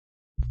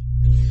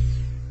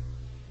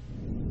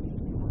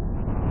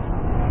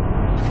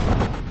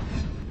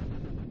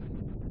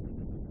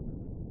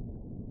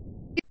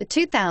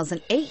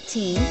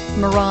2018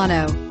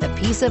 Murano. The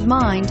peace of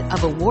mind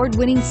of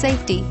award-winning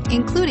safety,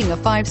 including a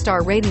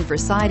 5-star rating for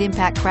side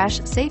impact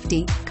crash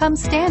safety,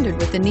 comes standard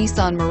with the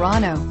Nissan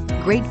Murano.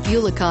 Great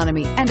fuel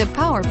economy and a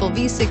powerful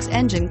V6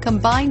 engine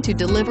combine to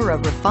deliver a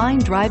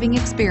refined driving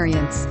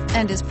experience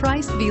and is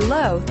priced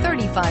below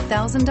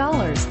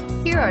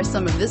 $35,000. Here are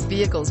some of this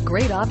vehicle's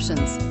great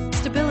options: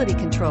 stability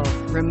control,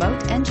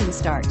 remote engine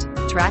start,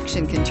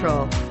 traction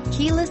control,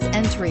 keyless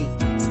entry,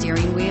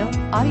 steering wheel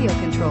audio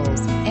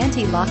controls,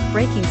 anti-lock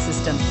braking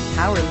system,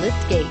 power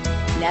lift gate,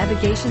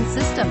 navigation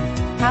system,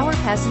 power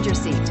passenger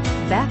seat,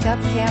 backup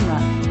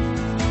camera.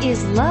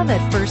 Is love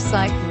at first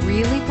sight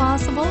really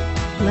possible?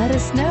 Let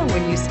us know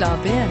when you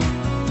stop in.